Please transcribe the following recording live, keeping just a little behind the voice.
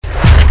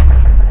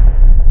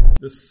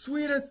The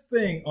sweetest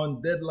thing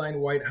on Deadline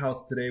White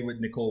House today with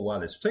Nicole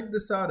Wallace. Check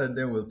this out and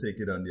then we'll take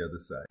it on the other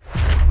side.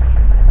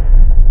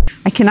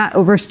 I cannot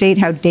overstate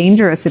how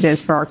dangerous it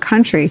is for our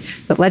country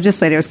that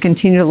legislators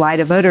continue to lie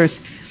to voters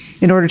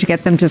in order to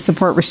get them to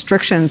support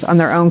restrictions on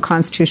their own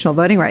constitutional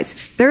voting rights.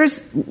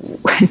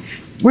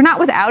 We're not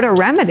without a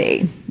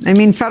remedy. I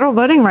mean, federal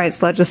voting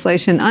rights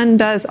legislation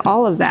undoes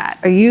all of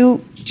that. Do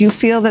you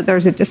feel that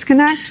there's a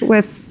disconnect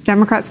with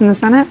Democrats in the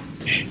Senate?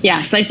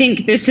 Yes, I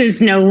think this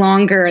is no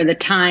longer the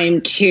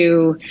time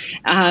to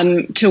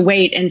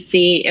wait and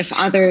see if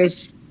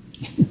others.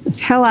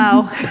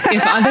 Hello.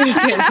 If others,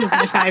 this is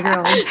my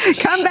 5-year-old.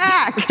 Come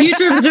back. The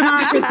future of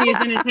democracy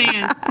is in his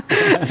hand.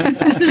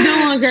 This is no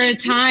longer a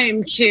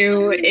time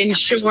to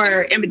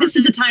ensure. I mean, this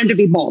is a time to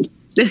be bold.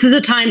 This is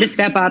a time to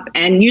step up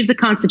and use the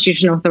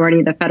constitutional authority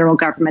of the federal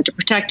government to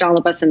protect all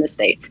of us in the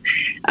states.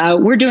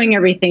 We're doing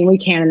everything we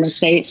can in the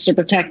states to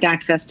protect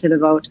access to the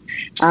vote,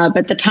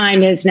 but the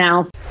time is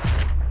now.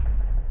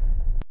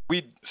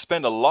 We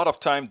spend a lot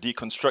of time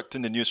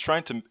deconstructing the news,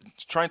 trying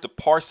to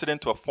parse it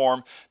into a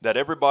form that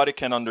everybody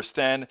can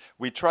understand.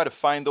 We try to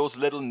find those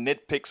little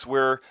nitpicks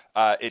where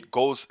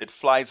it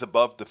flies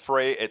above the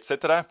fray,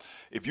 etc.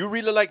 If you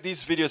really like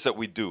these videos that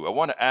we do, I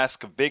want to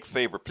ask a big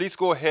favor. Please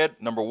go ahead.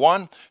 Number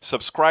 1,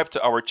 subscribe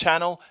to our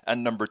channel.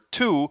 And number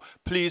 2,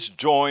 please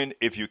join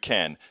if you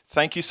can.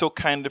 Thank you so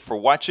kindly for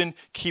watching.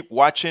 Keep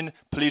watching.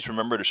 Please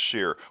remember to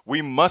share.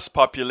 We must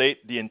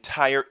populate the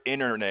entire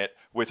internet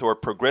with our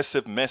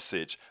progressive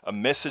message, a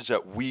message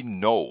that we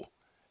know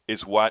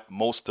is what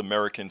most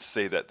Americans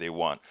say that they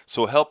want.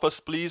 So help us,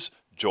 please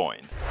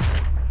join.